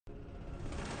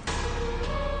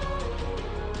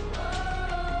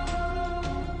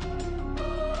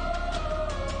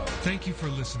Thank you for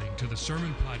listening to the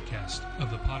sermon podcast of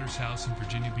the Potter's House in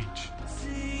Virginia Beach.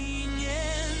 Singing,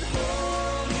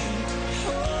 holy,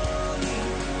 holy,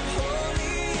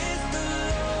 holy is the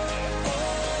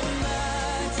Lord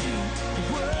Almighty.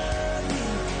 Worthy,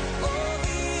 all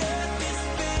the earth is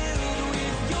filled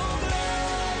with your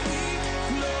glory,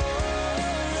 glory.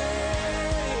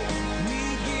 We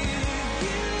give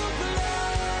you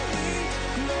glory,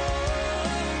 glory.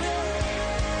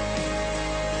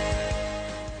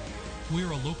 We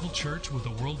are a local church with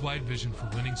a worldwide vision for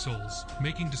winning souls,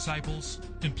 making disciples,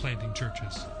 and planting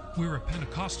churches. We're a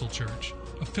Pentecostal church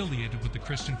affiliated with the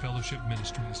Christian Fellowship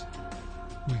Ministries.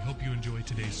 We hope you enjoy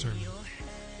today's sermon.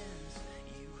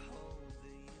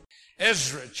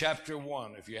 Ezra chapter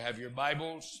 1. If you have your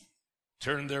Bibles,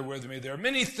 turn there with me. There are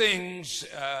many things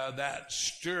that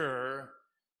stir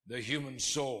the human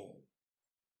soul.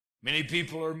 Many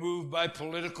people are moved by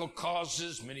political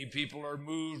causes. Many people are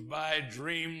moved by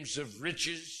dreams of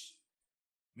riches.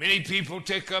 Many people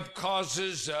take up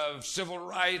causes of civil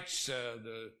rights.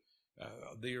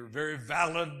 They are very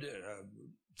valid.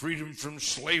 Freedom from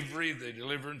slavery, the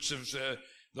deliverance of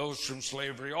those from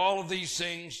slavery. All of these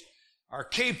things are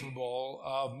capable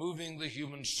of moving the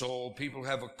human soul. People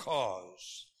have a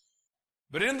cause.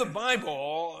 But in the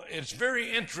Bible, it's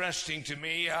very interesting to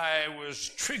me. I was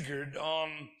triggered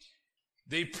on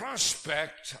the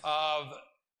prospect of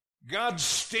God's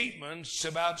statements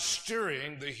about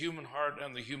stirring the human heart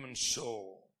and the human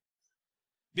soul.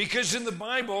 Because in the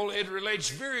Bible, it relates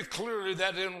very clearly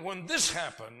that when this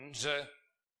happens,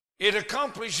 it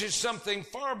accomplishes something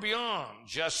far beyond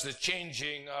just the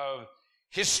changing of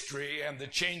history and the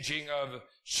changing of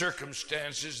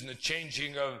circumstances and the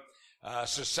changing of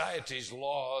society's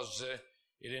laws.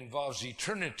 It involves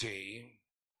eternity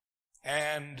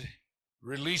and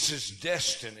releases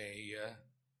destiny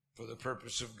for the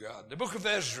purpose of God. The book of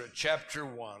Ezra, chapter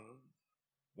 1,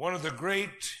 one of the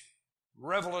great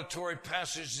revelatory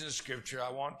passages in the Scripture. I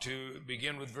want to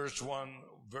begin with verse 1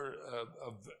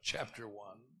 of chapter 1.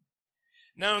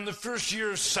 Now in the first year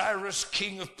of Cyrus,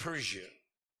 king of Persia,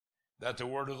 that the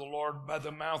word of the Lord by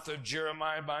the mouth of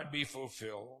Jeremiah might be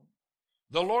fulfilled,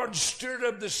 the Lord stirred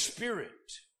up the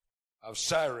spirit of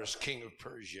Cyrus, king of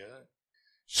Persia,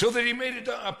 so that he made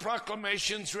a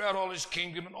proclamation throughout all his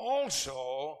kingdom and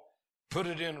also put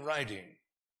it in writing.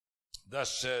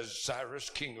 Thus says Cyrus,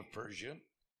 king of Persia,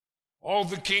 all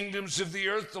the kingdoms of the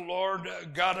earth the Lord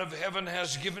God of heaven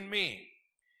has given me,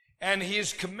 and he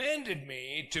has commanded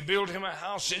me to build him a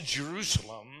house at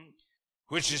Jerusalem,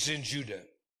 which is in Judah.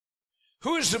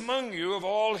 Who is among you of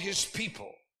all his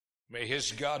people? May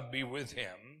his God be with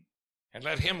him, and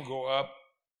let him go up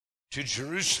to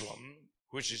Jerusalem,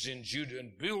 which is in Judah,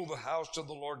 and build the house of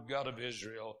the Lord God of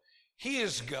Israel. He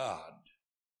is God,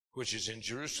 which is in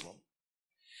Jerusalem.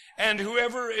 And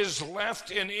whoever is left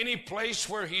in any place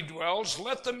where he dwells,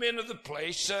 let the men of the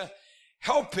place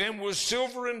help him with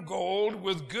silver and gold,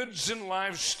 with goods and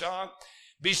livestock,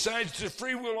 besides the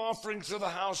freewill offerings of the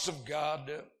house of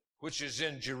God, which is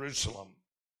in Jerusalem.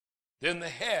 Then the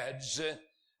heads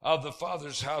of the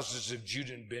fathers' houses of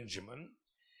Judah and Benjamin,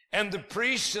 and the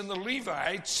priests and the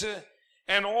Levites,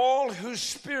 and all whose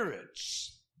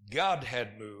spirits God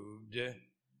had moved,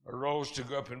 arose to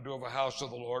go up and build the house of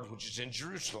the Lord, which is in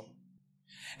Jerusalem.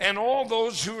 And all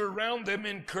those who were around them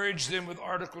encouraged them with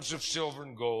articles of silver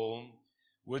and gold,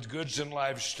 with goods and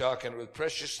livestock, and with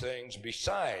precious things,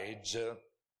 besides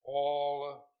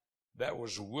all that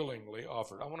was willingly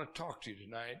offered. I want to talk to you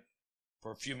tonight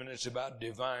for a few minutes about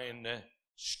divine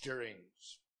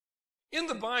stirrings. In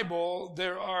the Bible,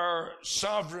 there are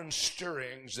sovereign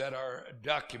stirrings that are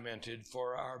documented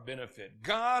for our benefit.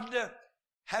 God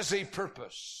has a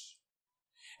purpose.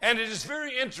 And it is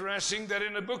very interesting that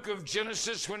in the book of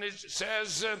Genesis, when it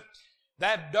says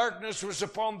that darkness was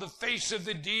upon the face of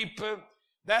the deep,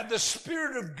 that the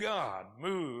Spirit of God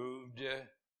moved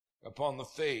upon the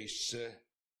face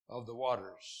of the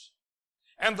waters.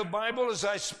 And the Bible, as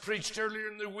I preached earlier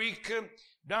in the week,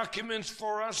 documents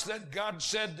for us that God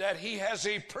said that he has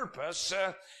a purpose,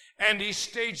 and he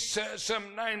states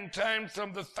some 9 times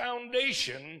from the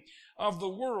foundation of the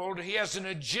world, he has an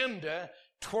agenda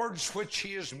towards which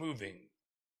he is moving.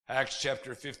 Acts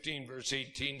chapter 15, verse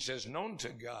 18 says, known to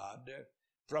God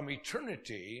from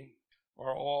eternity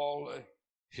are all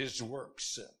his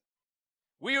works.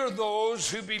 We are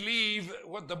those who believe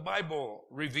what the Bible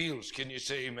reveals. Can you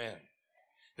say amen?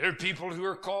 There are people who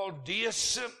are called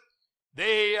deists.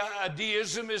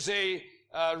 Deism is a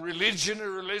religion, a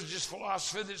religious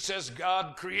philosophy that says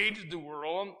God created the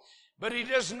world, but he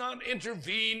does not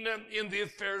intervene in the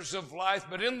affairs of life.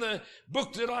 But in the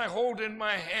book that I hold in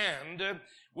my hand,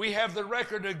 we have the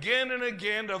record again and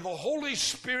again of the Holy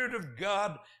Spirit of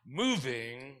God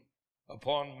moving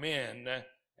upon men.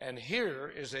 And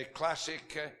here is a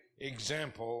classic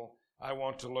example I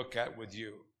want to look at with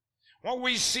you. What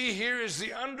we see here is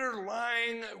the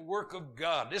underlying work of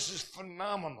God. This is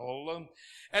phenomenal.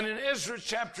 And in Ezra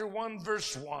chapter 1,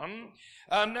 verse 1,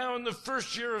 now in the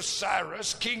first year of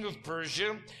Cyrus, king of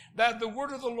Persia, that the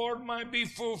word of the Lord might be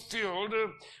fulfilled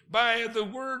by the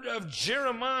word of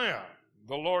Jeremiah,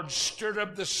 the Lord stirred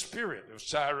up the spirit of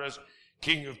Cyrus,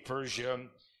 king of Persia,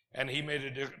 and he made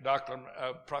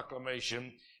a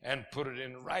proclamation and put it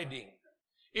in writing.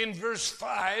 In verse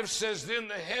 5 says, then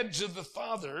the heads of the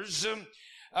fathers,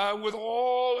 with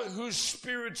all whose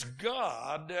spirits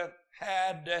God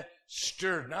had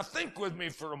stirred. Now think with me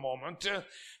for a moment,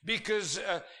 because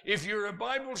if you're a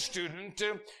Bible student,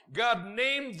 God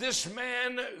named this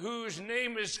man whose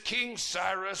name is King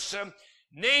Cyrus,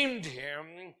 named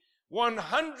him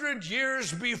 100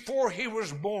 years before he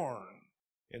was born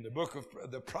in the book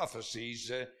of the prophecies,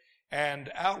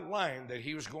 and outlined that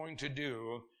he was going to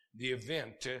do the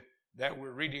event that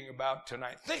we're reading about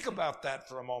tonight. Think about that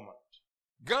for a moment.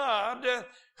 God,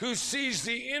 who sees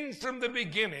the end from the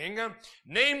beginning,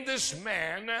 named this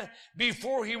man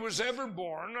before he was ever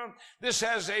born. This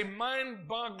has a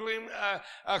mind-boggling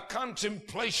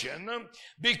contemplation,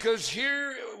 because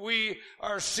here we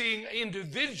are seeing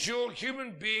individual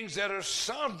human beings that are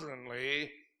sovereignly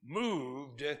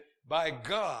moved by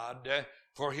God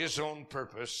for his own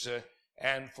purpose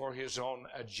and for his own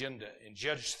agenda. In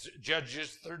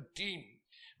Judges 13,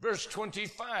 verse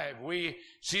 25, we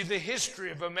see the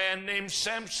history of a man named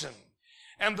Samson.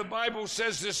 And the Bible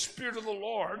says the Spirit of the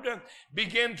Lord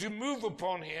began to move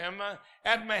upon him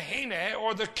at Mahane,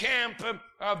 or the camp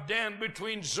of Dan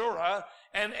between Zorah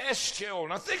and Eshtaol.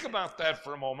 Now think about that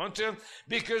for a moment,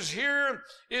 because here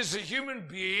is a human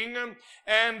being,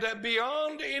 and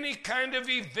beyond any kind of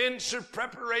events or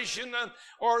preparation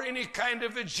or any kind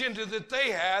of agenda that they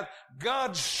have,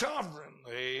 God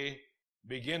sovereignly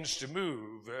begins to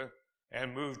move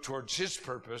and move towards his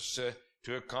purpose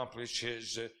to accomplish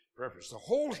his purpose. The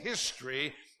whole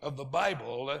history of the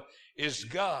Bible is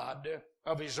God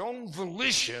of his own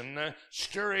volition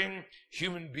stirring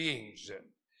human beings.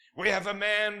 We have a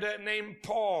man named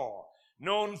Paul,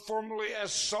 known formerly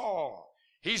as Saul.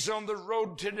 He's on the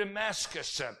road to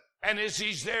Damascus. And as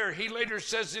he's there, he later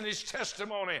says in his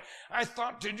testimony, I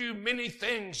thought to do many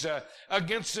things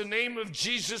against the name of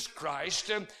Jesus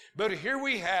Christ. But here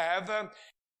we have,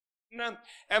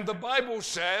 and the Bible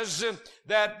says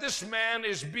that this man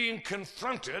is being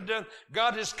confronted.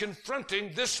 God is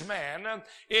confronting this man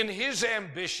in his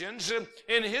ambitions,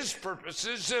 in his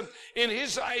purposes, in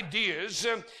his ideas,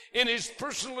 in his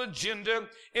personal agenda,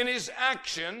 in his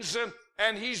actions,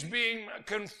 and he's being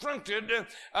confronted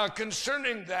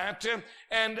concerning that.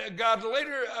 And God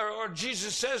later, or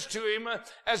Jesus says to him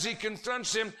as he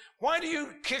confronts him, why do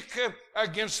you kick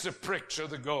against the pricks or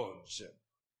the goads?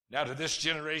 Now, to this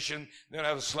generation, they don't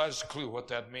have the slightest clue what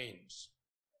that means,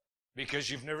 because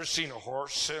you've never seen a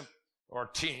horse or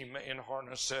a team in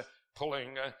harness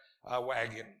pulling a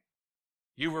wagon.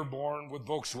 You were born with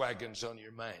Volkswagens on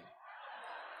your mind.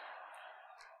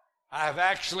 I have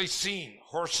actually seen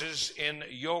horses in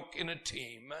yoke in a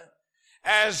team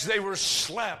as they were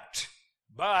slapped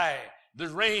by the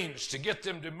reins to get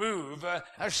them to move.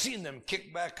 I've seen them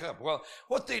kick back up. Well,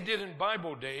 what they did in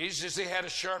Bible days is they had a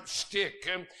sharp stick,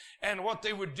 and what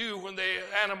they would do when the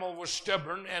animal was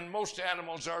stubborn, and most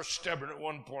animals are stubborn at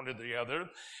one point or the other,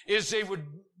 is they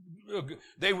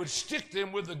would stick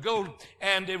them with the goad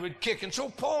and they would kick. And so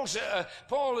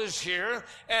Paul is here,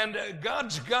 and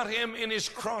God's got him in his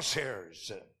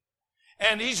crosshairs.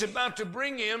 And he's about to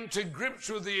bring him to grips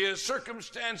with the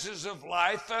circumstances of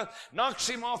life, knocks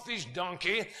him off his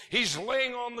donkey. He's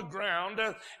laying on the ground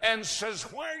and says,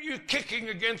 why are you kicking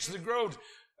against the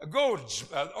goads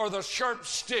or the sharp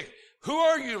stick? Who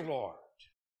are you, Lord?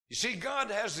 You see, God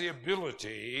has the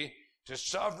ability to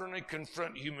sovereignly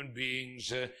confront human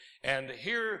beings. And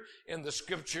here in the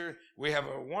scripture, we have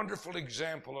a wonderful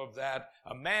example of that.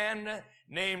 A man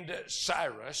named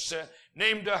Cyrus,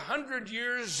 named 100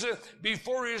 years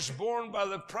before he was born by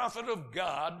the prophet of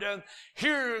God.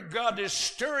 Here God is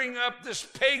stirring up this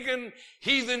pagan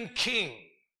heathen king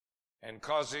and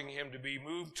causing him to be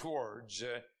moved towards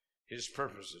his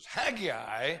purposes.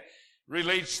 Haggai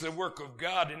relates the work of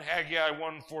God in Haggai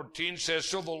 1:14, says,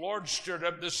 so the Lord stirred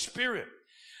up the spirit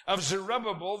of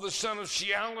Zerubbabel, the son of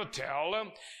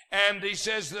Shealtiel, and he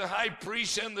says the high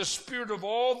priest and the spirit of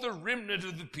all the remnant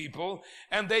of the people,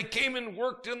 and they came and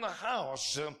worked in the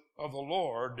house of the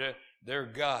Lord their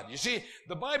God. You see,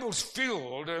 the Bible's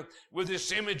filled with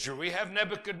this imagery. We have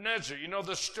Nebuchadnezzar. You know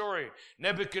the story.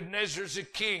 Nebuchadnezzar's a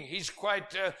king. He's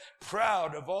quite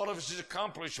proud of all of his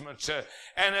accomplishments.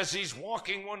 And as he's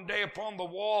walking one day upon the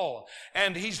wall,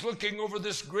 and he's looking over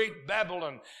this great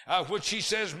Babylon, which he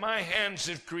says, my hands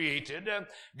have created,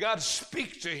 God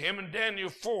speaks to him in Daniel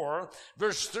 4,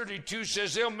 verse 32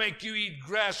 says, they'll make you eat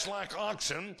grass like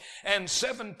oxen, and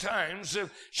 7 times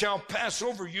shall pass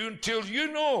over you until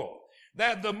you know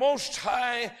that the Most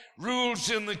High rules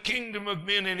in the kingdom of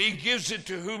men, and he gives it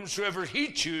to whomsoever he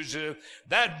chooses.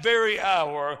 That very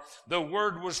hour, the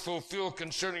word was fulfilled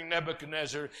concerning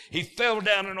Nebuchadnezzar. He fell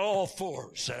down on all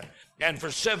fours, and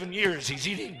for 7 years he's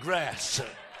eating grass,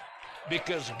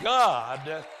 because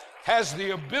God has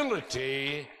the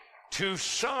ability to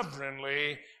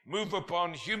sovereignly move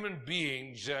upon human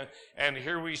beings, and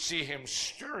here we see him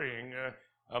stirring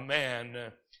a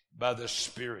man by the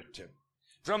Spirit.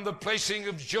 From the placing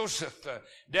of Joseph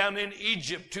down in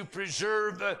Egypt to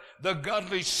preserve the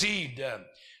godly seed,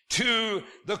 to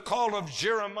the call of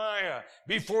Jeremiah.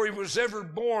 Before he was ever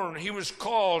born, he was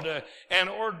called and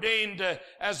ordained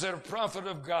as a prophet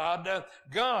of God.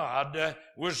 God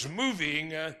was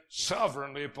moving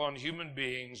sovereignly upon human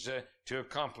beings to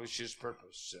accomplish his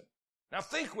purpose. Now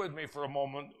think with me for a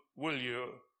moment, will you,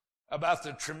 about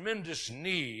the tremendous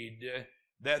need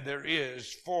that there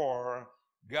is for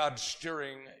God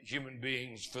stirring human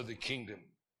beings for the kingdom.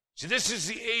 See, this is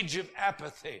the age of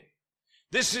apathy.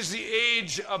 This is the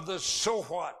age of the so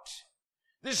what.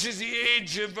 This is the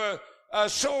age of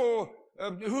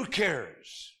who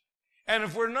cares? And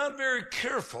if we're not very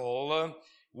careful,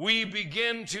 we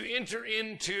begin to enter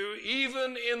into,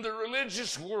 even in the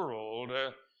religious world,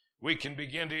 we can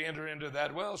begin to enter into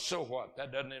that, well, so what?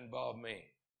 That doesn't involve me.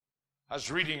 I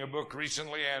was reading a book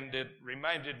recently, and it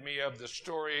reminded me of the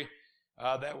story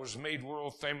that was made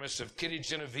world famous of Kitty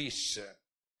Genovese.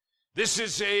 This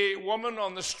is a woman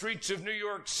on the streets of New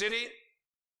York City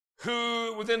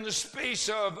who, within the space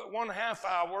of 1/2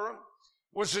 hour,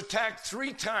 was attacked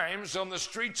 3 times on the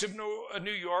streets of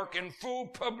New York in full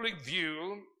public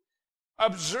view,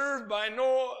 observed by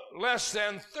no less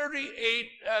than 38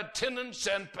 tenants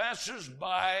and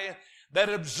passers-by that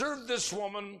observed this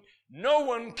woman. No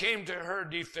one came to her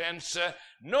defense.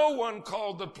 No one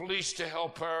called the police to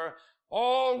help her.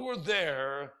 All were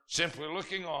there simply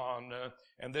looking on,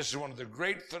 and this is one of the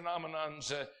great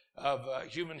phenomenons of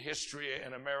human history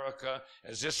in America,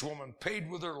 as this woman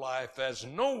paid with her life, as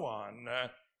no one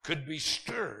could be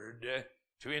stirred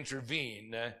to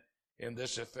intervene in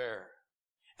this affair.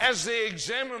 As they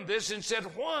examined this and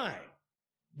said, why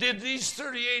did these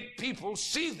 38 people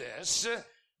see this?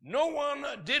 No one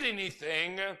did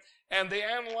anything, and they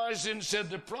analyzed it and said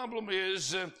the problem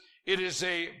is it is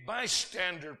a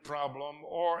bystander problem,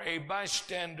 or a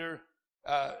bystander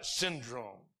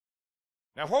syndrome.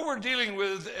 Now, what we're dealing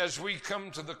with as we come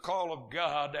to the call of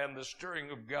God and the stirring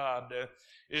of God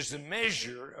is the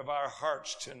measure of our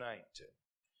hearts tonight.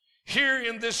 Here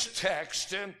in this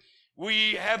text,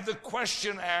 we have the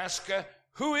question asked,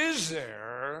 who is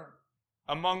there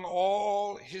among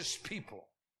all his people?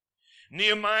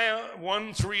 Nehemiah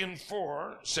 1, 3, and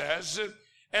 4 says,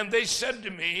 and they said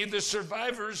to me, the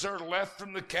survivors are left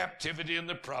from the captivity in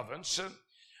the province,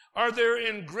 are there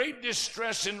in great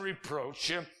distress and reproach.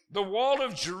 The wall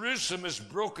of Jerusalem is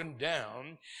broken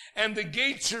down, and the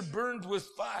gates are burned with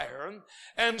fire.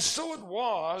 And so it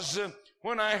was,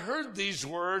 when I heard these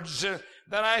words, that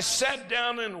I sat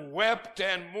down and wept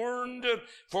and mourned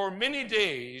for many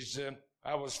days.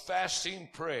 I was fasting,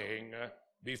 praying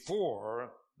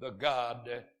before the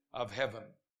God of heaven.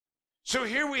 So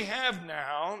here we have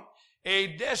now a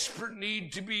desperate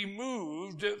need to be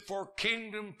moved for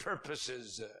kingdom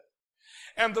purposes.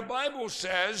 And the Bible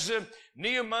says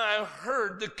Nehemiah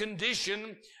heard the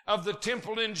condition of the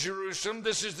temple in Jerusalem.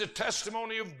 This is the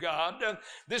testimony of God.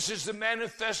 This is the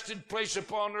manifested place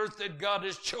upon earth that God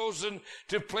has chosen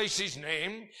to place his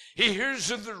name. He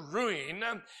hears of the ruin.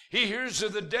 He hears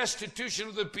of the destitution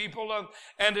of the people,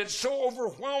 and it so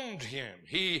overwhelmed him.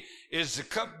 He is the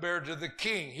cupbearer to the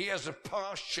king. He has a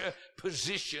posh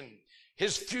position.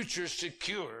 His future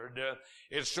secured.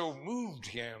 It so moved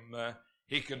him.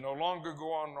 He could no longer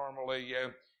go on normally,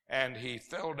 and he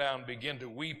fell down, began to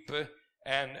weep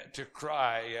and to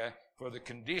cry for the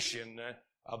condition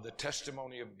of the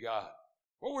testimony of God.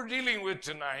 What we're dealing with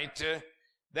tonight,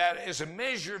 that is a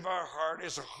measure of our heart,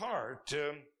 is a heart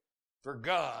for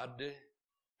God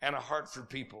and a heart for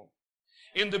people.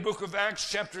 In the book of Acts,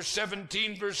 chapter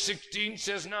 17, verse 16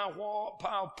 says, now while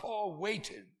Paul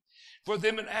waited for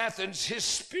them in Athens, his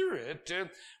spirit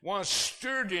was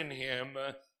stirred in him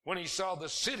when he saw the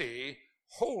city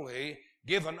wholly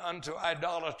given unto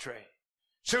idolatry.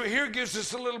 So here gives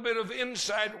us a little bit of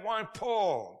insight why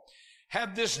Paul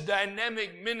had this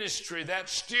dynamic ministry that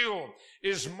still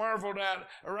is marveled at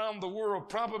around the world.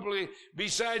 Probably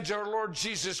besides our Lord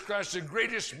Jesus Christ, the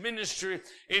greatest ministry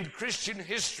in Christian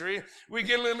history. We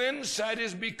get a little insight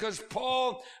is because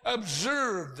Paul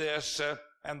observed this,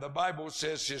 and the Bible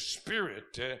says his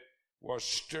spirit was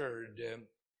stirred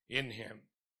in him.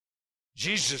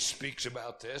 Jesus speaks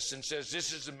about this and says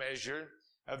this is a measure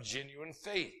of genuine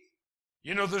faith.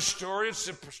 You know the story, it's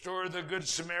the story of the Good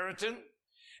Samaritan.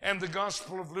 And the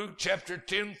Gospel of Luke, chapter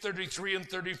 10, 33 and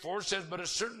 34 says, but a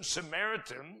certain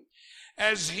Samaritan,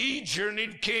 as he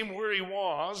journeyed, came where he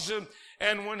was,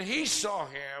 and when he saw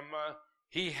him,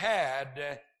 he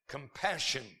had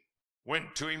compassion.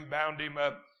 Went to him, bound him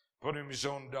up, put him his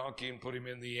own donkey, and put him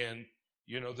in the inn.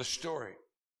 You know the story.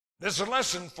 There's a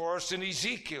lesson for us in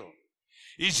Ezekiel.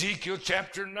 Ezekiel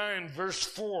chapter 9, verse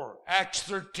 4, Acts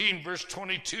 13, verse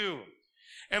 22.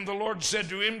 And the Lord said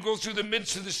to him, go through the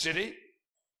midst of the city,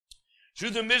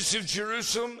 through the midst of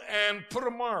Jerusalem, and put a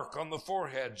mark on the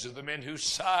foreheads of the men who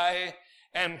sigh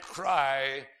and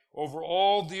cry over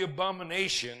all the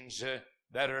abominations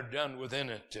that are done within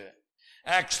it.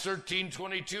 Acts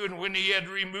 13:22, and when he had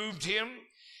removed him,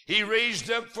 he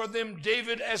raised up for them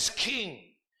David as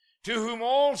king, to whom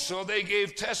also they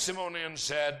gave testimony and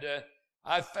said,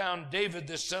 I found David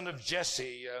the son of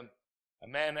Jesse, a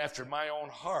man after my own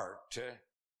heart,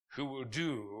 who will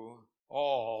do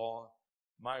all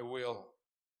my will.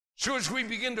 So as we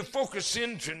begin to focus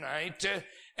in tonight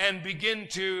and begin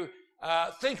to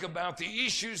think about the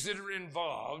issues that are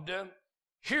involved,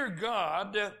 here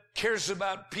God cares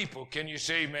about people. Can you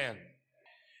say amen?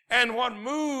 And what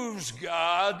moves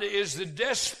God is the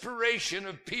desperation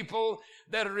of people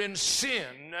that are in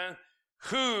sin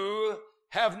who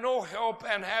have no help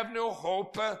and have no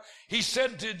hope. He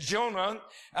said to Jonah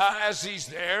as he's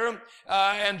there,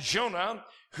 and Jonah,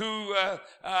 who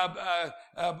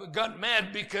got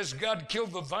mad because God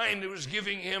killed the vine that was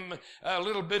giving him a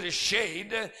little bit of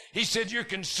shade. He said, you're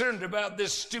concerned about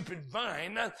this stupid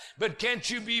vine, but can't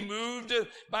you be moved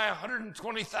by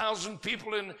 120,000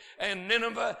 people in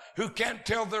Nineveh who can't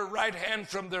tell their right hand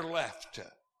from their left?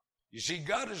 You see,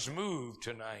 God is moved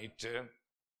tonight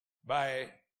by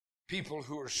people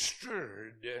who are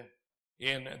stirred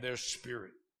in their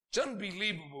spirit. It's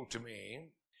unbelievable to me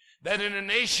that in a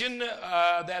nation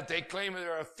that they claim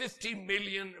there are 50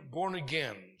 million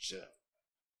born-agains,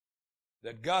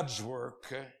 that God's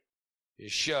work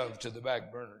is shoved to the back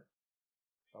burner.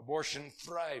 Abortion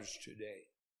thrives today.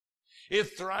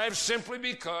 It thrives simply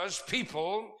because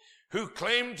people who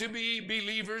claim to be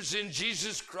believers in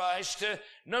Jesus Christ,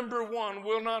 number one,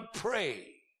 will not pray.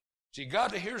 See,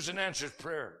 God hears and answers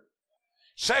prayer.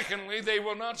 Secondly, they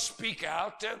will not speak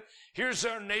out. Here's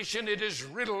our nation. It is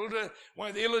riddled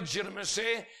with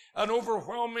illegitimacy. An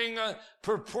overwhelming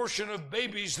proportion of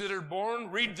babies that are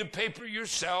born, read the paper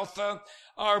yourself,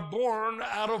 are born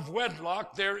out of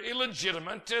wedlock. They're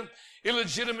illegitimate.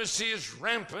 Illegitimacy is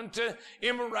rampant.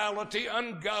 Immorality,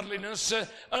 ungodliness,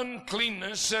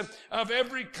 uncleanness of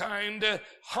every kind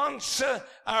haunts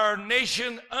our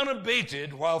nation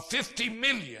unabated, while 50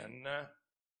 million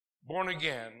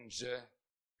born-agains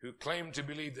who claim to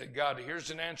believe that God hears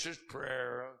and answers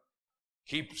prayer,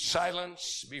 keep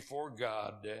silence before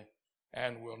God,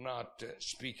 and will not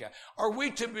speak out. Are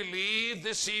we to believe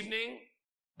this evening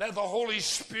that the Holy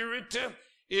Spirit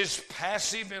is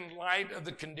passive in light of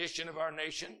the condition of our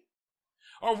nation?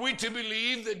 Are we to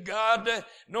believe that God,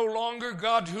 no longer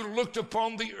God who looked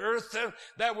upon the earth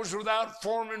that was without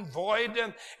form and void,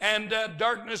 and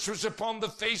darkness was upon the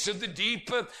face of the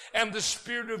deep, and the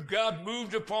Spirit of God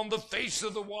moved upon the face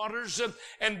of the waters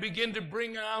and began to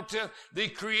bring out the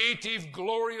creative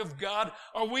glory of God?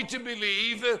 Are we to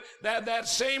believe that that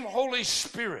same Holy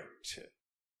Spirit,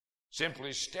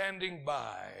 simply standing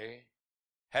by,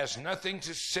 has nothing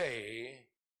to say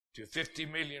to 50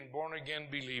 million born-again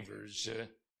believers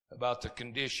about the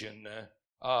condition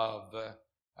of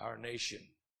our nation?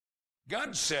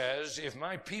 God says, if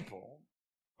my people,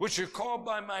 which are called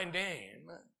by my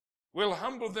name, will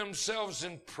humble themselves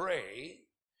and pray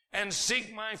and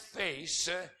seek my face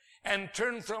and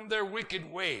turn from their wicked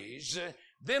ways,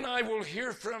 then I will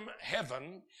hear from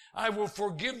heaven, I will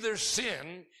forgive their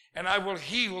sin, and I will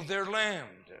heal their land.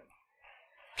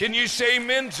 Can you say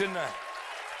amen tonight?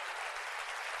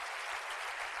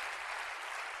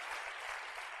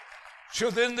 So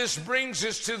then this brings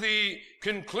us to the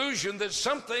conclusion that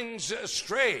something's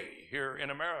astray here in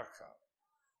America.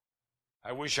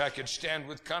 I wish I could stand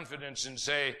with confidence and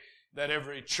say that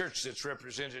every church that's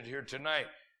represented here tonight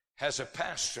has a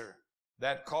pastor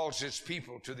that calls his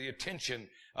people to the attention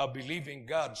of believing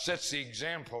God, sets the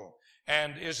example,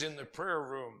 and is in the prayer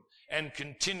room and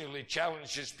continually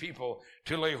challenges people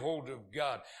to lay hold of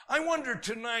God. I wonder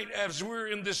tonight, as we're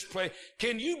in this place,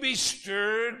 can you be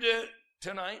stirred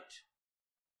tonight?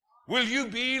 Will you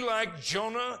be like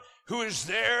Jonah, who is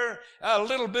there, a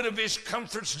little bit of his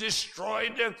comfort's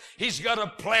destroyed? He's got a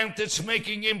plant that's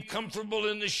making him comfortable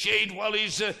in the shade while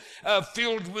he's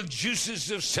filled with juices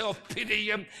of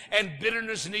self-pity and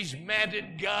bitterness, and he's mad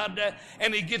at God,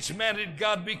 and he gets mad at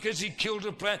God because he killed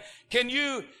a plant. Can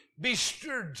you be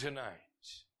stirred tonight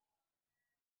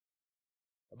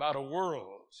about a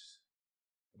world,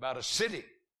 about a city,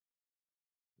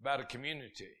 about a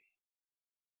community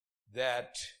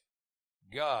that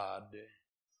God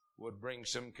would bring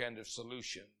some kind of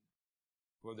solution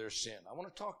for their sin? I want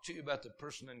to talk to you about the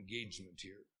personal engagement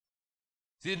here.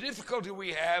 The difficulty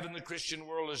we have in the Christian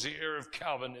world is the era of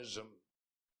Calvinism.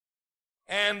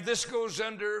 And this goes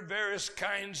under various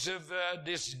kinds of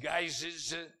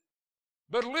disguises.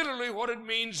 But literally what it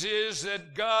means is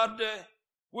that God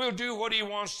will do what he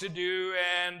wants to do,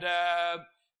 and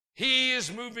he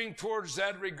is moving towards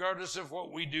that regardless of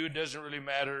what we do. It doesn't really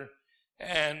matter.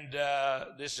 And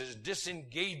this is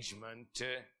disengagement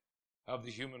of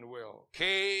the human will.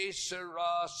 Que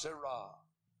sera, sera.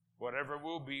 Whatever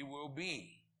will be, will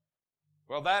be.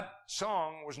 Well, that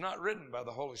song was not written by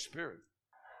the Holy Spirit.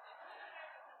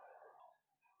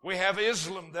 We have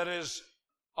Islam that is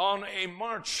on a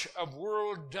march of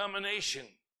world domination.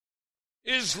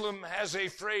 Islam has a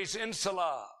phrase,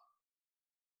 inshallah.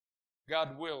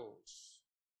 God wills.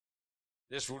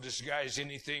 This will disguise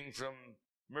anything from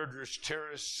murderous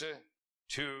terrorists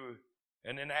to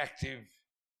an inactive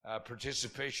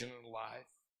participation in life.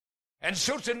 And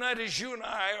so tonight, as you and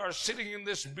I are sitting in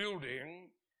this building,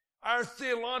 our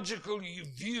theological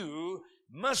view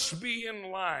must be in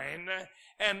line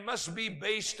and must be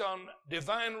based on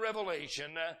divine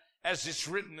revelation as it's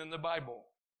written in the Bible.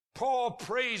 Paul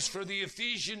prays for the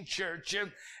Ephesian church,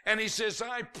 and he says,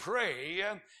 I pray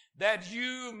that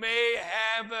you may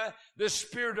have the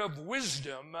spirit of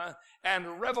wisdom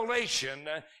and revelation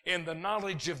in the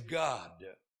knowledge of God.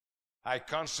 I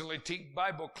constantly take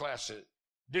Bible classes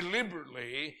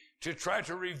deliberately to try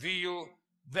to reveal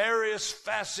various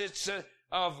facets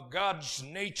of God's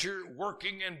nature,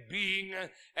 working and being,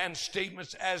 and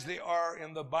statements as they are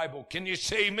in the Bible. Can you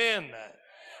say amen?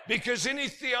 Because any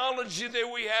theology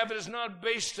that we have that is not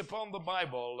based upon the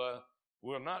Bible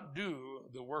will not do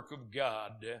the work of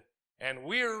God. And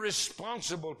we are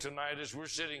responsible tonight, as we're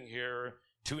sitting here,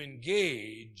 to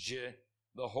engage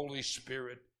the Holy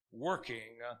Spirit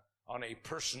working on a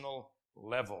personal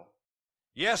level.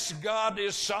 Yes, God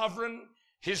is sovereign.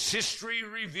 His history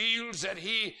reveals that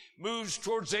he moves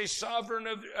towards a sovereign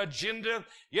agenda.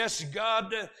 Yes,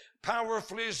 God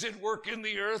powerfully is at work in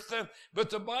the earth, but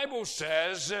the Bible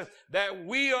says that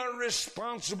we are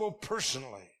responsible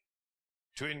personally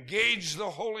to engage the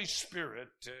Holy Spirit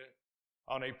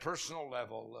on a personal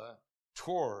level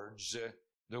towards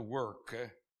the work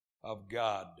of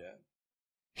God.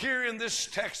 Here in this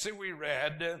text that we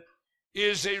read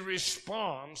is a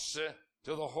response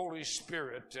to the Holy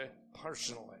Spirit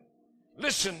personally.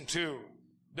 Listen to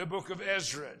the book of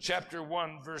Ezra, chapter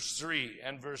 1, verse 3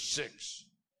 and verse 6.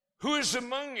 Who is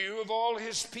among you of all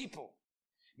his people?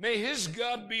 May his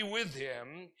God be with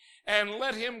him, and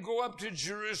let him go up to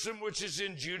Jerusalem, which is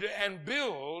in Judah, and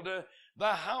build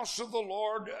the house of the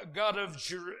Lord God of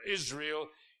Israel.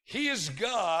 He is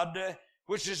God,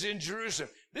 which is in Jerusalem.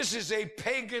 This is a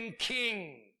pagan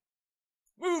king.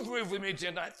 Move with me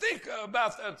tonight. Think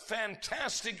about the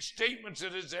fantastic statements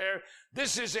that is there.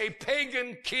 This is a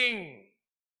pagan king,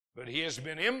 but he has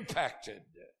been impacted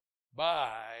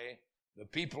by the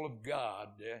people of God.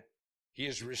 He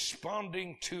is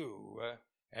responding to,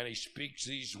 and he speaks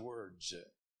these words.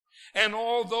 And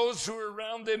all those who are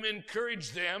around them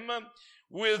encourage them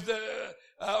with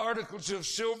articles of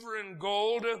silver and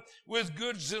gold, with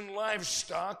goods and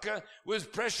livestock,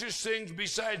 with precious things,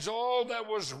 besides all that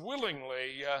was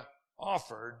willingly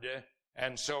offered.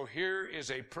 And so here is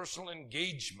a personal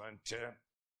engagement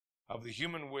of the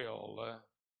human will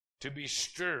to be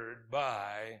stirred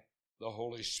by the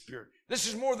Holy Spirit. This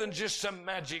is more than just some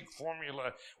magic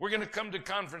formula. We're going to come to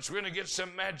conference. We're going to get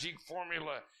some magic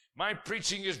formula. My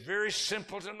preaching is very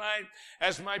simple tonight,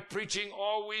 as my preaching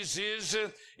always is.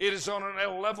 It is on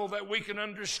a level that we can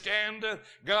understand.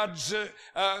 God's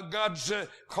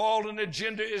call and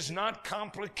agenda is not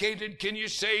complicated. Can you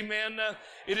say amen?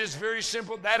 It is very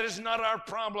simple. That is not our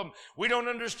problem. We don't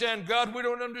understand God. We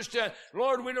don't understand.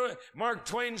 Lord, we don't. Mark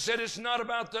Twain said it's not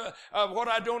about what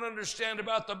I don't understand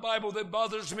about the Bible that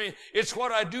bothers me. It's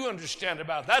what I do understand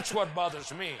about. That's what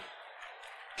bothers me.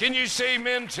 Can you say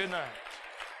amen tonight?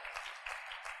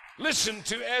 Listen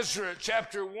to Ezra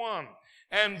chapter 1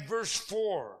 and verse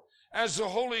 4. As the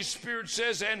Holy Spirit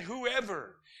says, and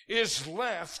whoever is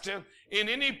left in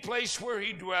any place where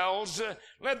he dwells,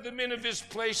 let the men of his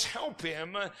place help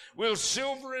him with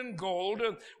silver and gold,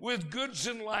 with goods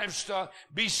and livestock,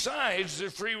 besides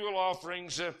the freewill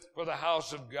offerings for the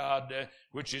house of God,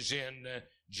 which is in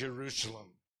Jerusalem.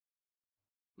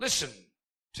 Listen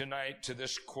tonight to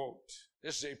this quote.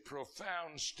 This is a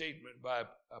profound statement by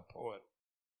a poet.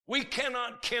 We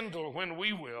cannot kindle when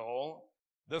we will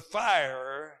the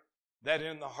fire that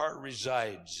in the heart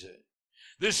resides.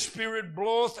 The Spirit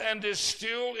bloweth and is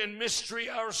still, in mystery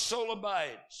our soul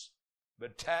abides.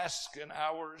 But tasks and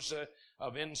hours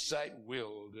of insight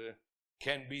willed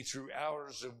can be through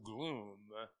hours of gloom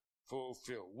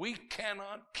fulfilled. We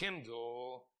cannot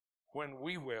kindle when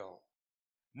we will.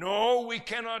 No, we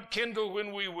cannot kindle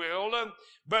when we will,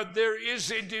 but there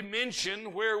is a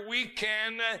dimension where we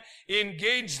can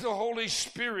engage the Holy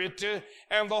Spirit,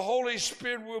 and the Holy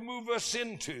Spirit will move us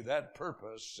into that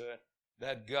purpose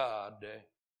that God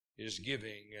is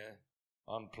giving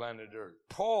on planet Earth.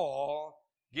 Paul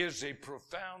gives a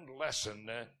profound lesson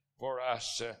for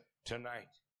us tonight.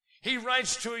 He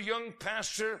writes to a young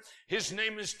pastor. His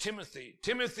name is Timothy.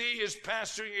 Timothy is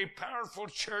pastoring a powerful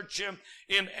church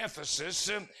in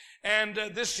Ephesus. And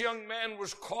this young man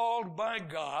was called by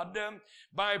God,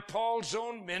 by Paul's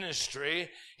own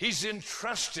ministry. He's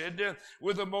entrusted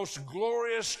with the most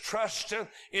glorious trust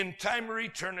in time or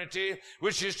eternity,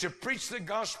 which is to preach the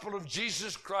gospel of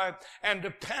Jesus Christ and to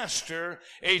pastor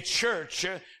a church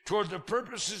toward the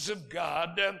purposes of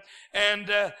God.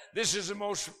 And this is the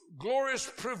most glorious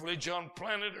privilege on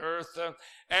planet Earth.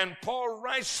 And Paul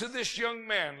writes to this young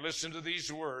man, listen to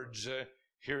these words,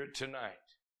 hear it tonight.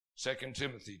 2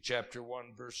 Timothy chapter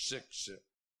 1 verse 6.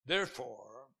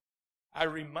 Therefore, I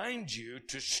remind you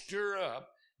to stir up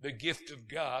the gift of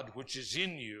God which is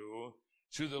in you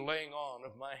through the laying on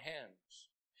of my hands.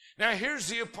 Now here's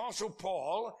the Apostle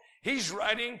Paul. He's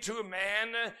writing to a man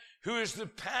who is the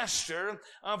pastor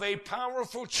of a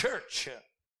powerful church.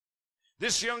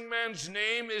 This young man's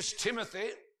name is Timothy.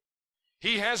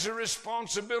 He has a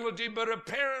responsibility, but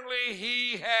apparently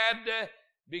he had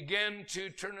began to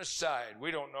turn aside.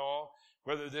 We don't know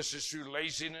whether this is through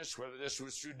laziness, whether this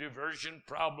was through diversion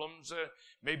problems,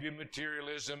 maybe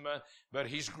materialism, but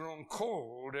he's grown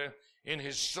cold in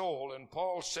his soul. And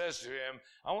Paul says to him,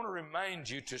 I want to remind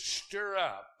you to stir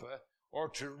up or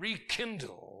to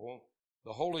rekindle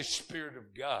the Holy Spirit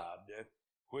of God,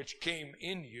 which came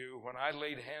in you when I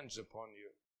laid hands upon you.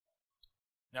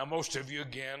 Now, most of you,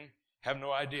 again, have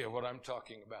no idea what I'm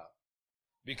talking about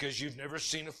because you've never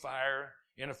seen a fire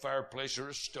in a fireplace or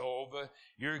a stove.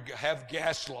 You have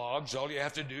gas logs. All you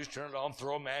have to do is turn it on,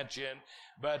 throw a match in.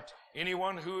 But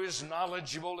anyone who is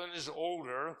knowledgeable and is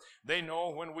older, they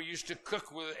know when we used to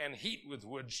cook with and heat with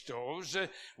wood stoves,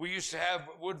 we used to have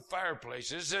wood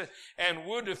fireplaces, and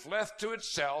wood, if left to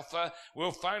itself,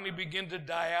 will finally begin to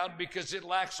die out because it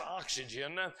lacks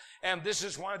oxygen. And this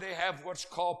is why they have what's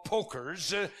called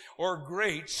pokers or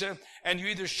grates, and you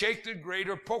either shake the grate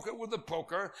or poke it with a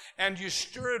poker, and you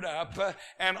stir it up,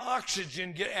 and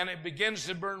oxygen and it begins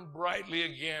to burn brightly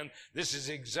again. This is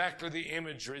exactly the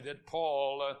imagery that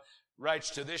Paul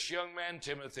writes to this young man,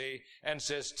 Timothy, and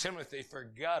says, Timothy, for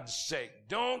God's sake,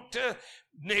 don't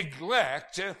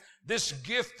neglect this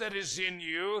gift that is in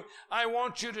you. I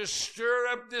want you to stir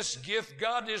up this gift.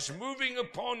 God is moving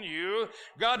upon you.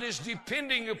 God is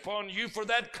depending upon you for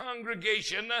that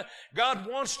congregation. God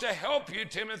wants to help you,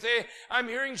 Timothy. I'm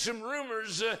hearing some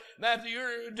rumors that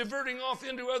you're diverting off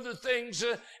into other things,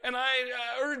 and I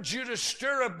urge you to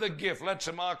stir up the gift. Let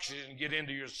some oxygen get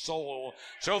into your soul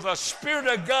so the Spirit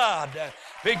of God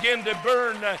begin to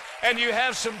burn, and you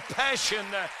have some passion,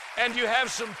 and you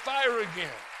have some fire again.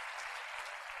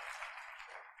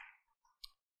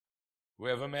 We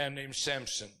have a man named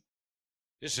Samson.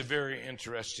 It's a very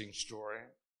interesting story.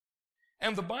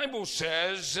 And the Bible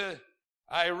says,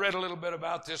 I read a little bit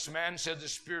about this man, said the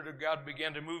Spirit of God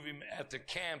began to move him at the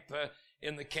camp,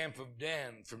 in the camp of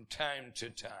Dan from time to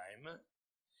time.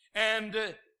 And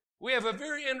we have a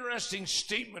very interesting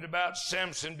statement about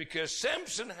Samson because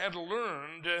Samson had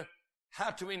learned how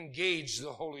to engage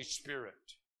the Holy Spirit.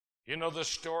 You know the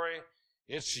story?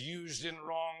 It's used in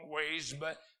wrong ways,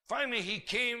 but finally he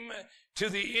came to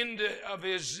the end of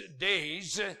his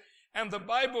days, and the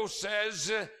Bible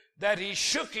says that he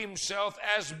shook himself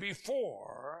as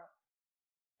before,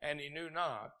 and he knew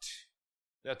not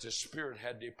that the Spirit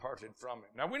had departed from him.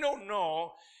 Now, we don't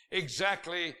know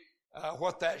exactly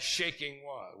what that shaking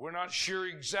was. We're not sure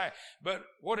exactly. But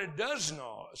what it does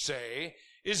say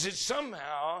is that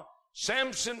somehow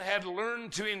Samson had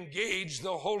learned to engage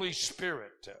the Holy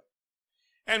Spirit.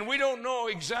 And we don't know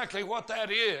exactly what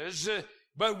that is,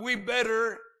 but we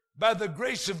better, by the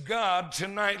grace of God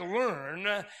tonight,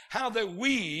 learn how that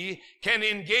we can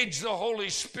engage the Holy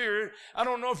Spirit. I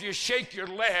don't know if you shake your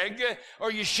leg,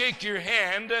 or you shake your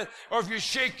hand, or if you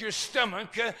shake your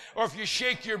stomach, or if you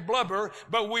shake your blubber,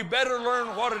 but we better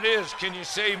learn what it is. Can you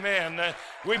say amen?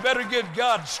 We better get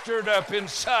God stirred up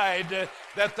inside,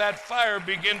 that fire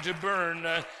begin to burn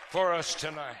for us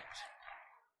tonight.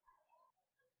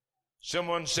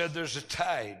 Someone said there's a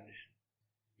tide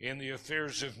in the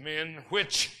affairs of men,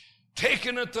 which,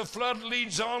 taken at the flood,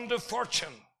 leads on to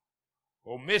fortune.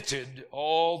 Omitted,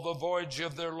 all the voyage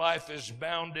of their life is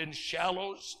bound in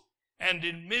shallows and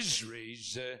in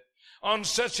miseries. On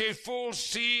such a full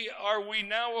sea are we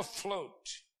now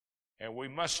afloat, and we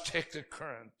must take the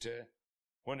current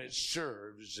when it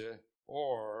serves,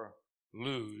 or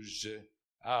lose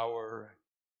our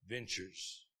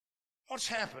ventures. What's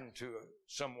happened to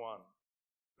someone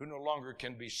who no longer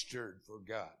can be stirred for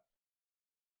God?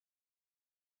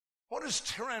 What has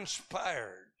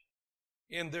transpired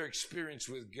in their experience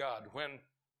with God when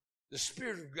the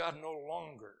Spirit of God no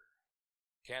longer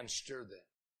can stir them?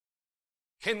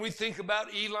 Can we think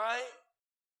about Eli?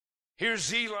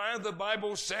 Here's Eli. The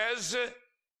Bible says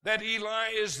that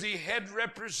Eli is the head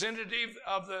representative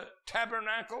of the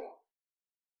tabernacle.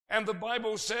 And the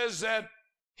Bible says that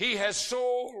he has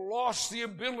so lost the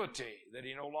ability that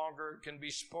he no longer can be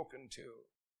spoken to.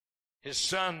 His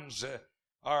sons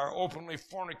are openly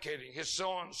fornicating. His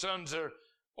sons are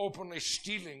openly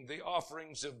stealing the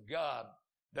offerings of God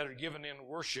that are given in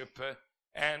worship.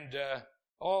 And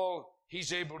all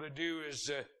he's able to do is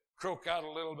croak out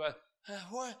a little bit,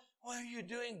 why are you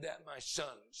doing that, my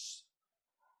sons?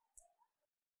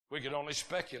 We could only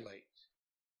speculate.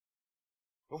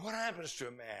 But what happens to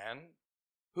a man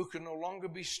who can no longer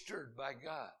be stirred by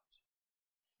God?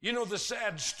 You know the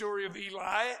sad story of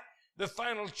Eli? The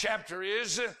final chapter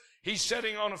is he's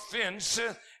sitting on a fence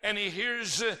and he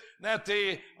hears that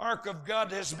the ark of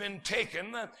God has been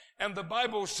taken, and the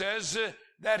Bible says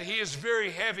that he is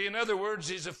very heavy. In other words,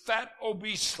 he's a fat,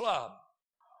 obese slob.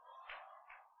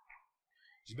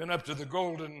 He's been up to the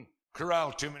Golden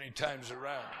Corral too many times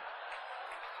around.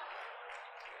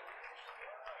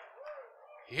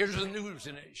 He hears the news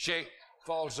and it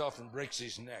falls off and breaks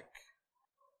his neck.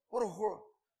 What a horror.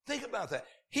 Think about that.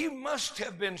 He must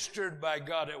have been stirred by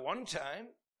God at one time.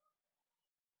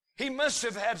 He must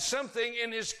have had something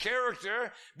in his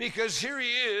character, because here he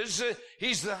is.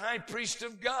 He's the high priest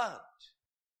of God.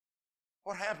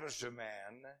 What happens to a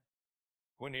man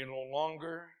when he no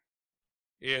longer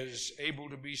is able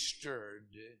to be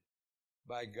stirred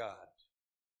by God?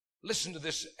 Listen to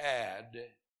this ad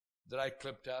that I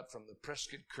clipped out from the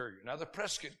Prescott Courier. Now, the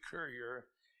Prescott Courier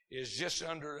is just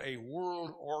under a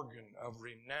world organ of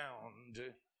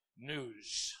renowned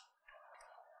news.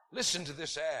 Listen to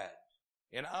this ad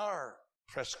in our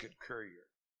Prescott Courier.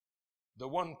 The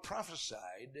one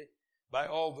prophesied by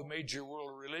all the major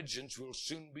world religions will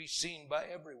soon be seen by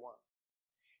everyone.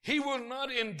 He will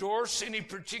not endorse any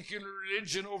particular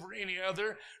religion over any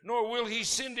other, nor will he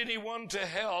send anyone to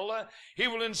hell. He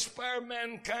will inspire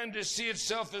mankind to see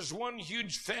itself as one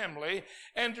huge family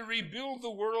and to rebuild the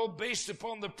world based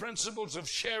upon the principles of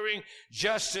sharing,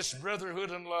 justice, brotherhood,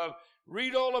 and love.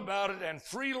 Read all about it, and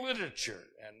free literature,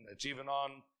 and it's even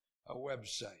on a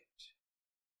website.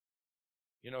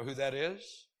 You know who that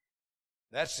is?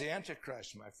 That's the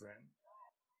Antichrist, my friend.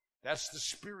 That's the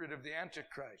spirit of the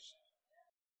Antichrist.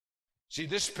 See,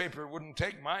 this paper wouldn't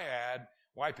take my ad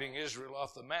wiping Israel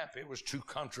off the map. It was too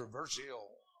controversial.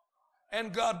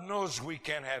 And God knows we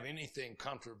can't have anything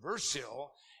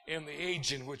controversial in the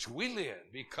age in which we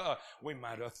live, because we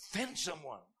might offend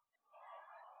someone.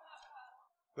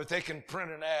 But they can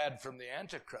print an ad from the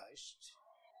Antichrist.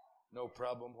 No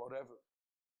problem whatever.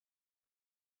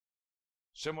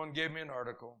 Someone gave me an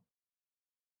article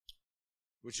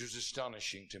which was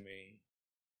astonishing to me.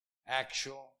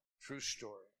 Actual, true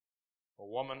story. A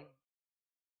woman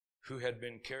who had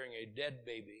been carrying a dead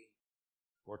baby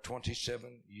for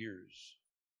 27 years.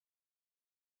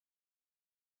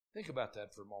 Think about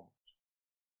that for a moment.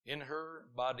 In her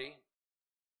body,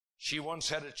 She once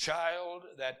had a child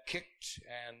that kicked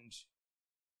and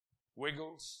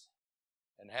wiggled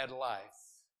and had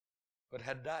life, but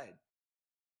had died.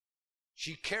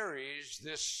 She carries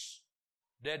this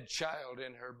dead child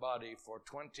in her body for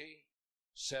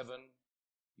 27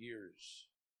 years.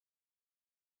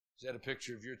 Is that a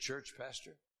picture of your church,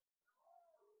 Pastor?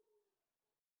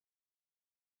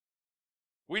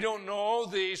 We don't know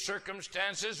the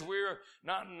circumstances. We're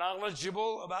not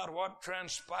knowledgeable about what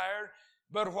transpired.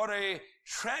 But what a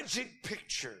tragic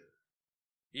picture,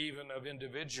 even of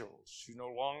individuals who no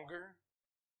longer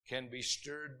can be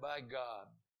stirred by God.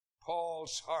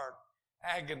 Paul's heart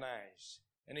agonized.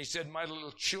 And he said, my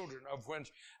little children, of whence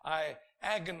I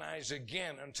agonize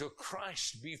again until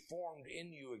Christ be formed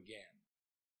in you again.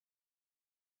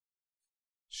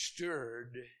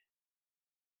 Stirred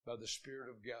by the Spirit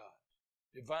of God.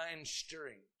 Divine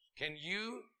stirring. Can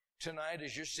you tonight,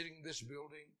 as you're sitting in this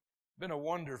building, been a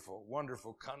wonderful,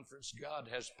 wonderful conference. God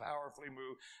has powerfully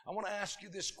moved. I want to ask you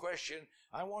this question.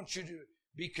 I want you to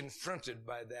be confronted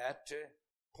by that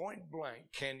point blank.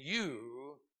 Can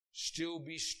you still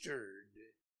be stirred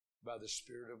by the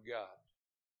Spirit of God?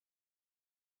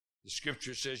 The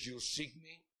scripture says you'll seek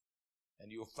me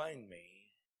and you'll find me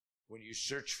when you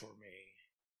search for me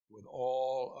with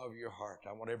all of your heart.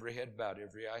 I want every head bowed,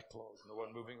 every eye closed, no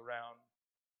one moving around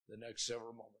the next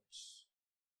several moments.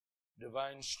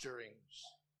 Divine stirrings.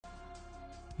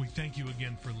 We thank you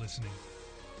again for listening.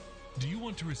 Do you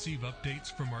want to receive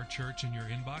updates from our church in your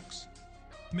inbox?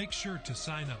 Make sure to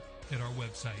sign up at our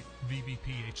website,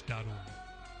 vbph.org.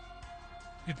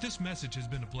 If this message has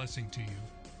been a blessing to you,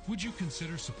 would you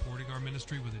consider supporting our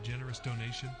ministry with a generous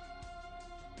donation?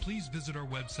 Please visit our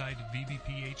website at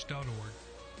vbph.org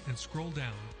and scroll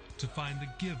down to find the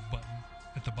Give button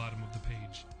at the bottom of the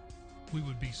page. We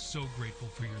would be so grateful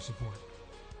for your support.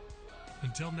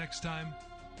 Until next time,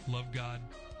 love God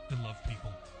and love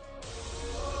people.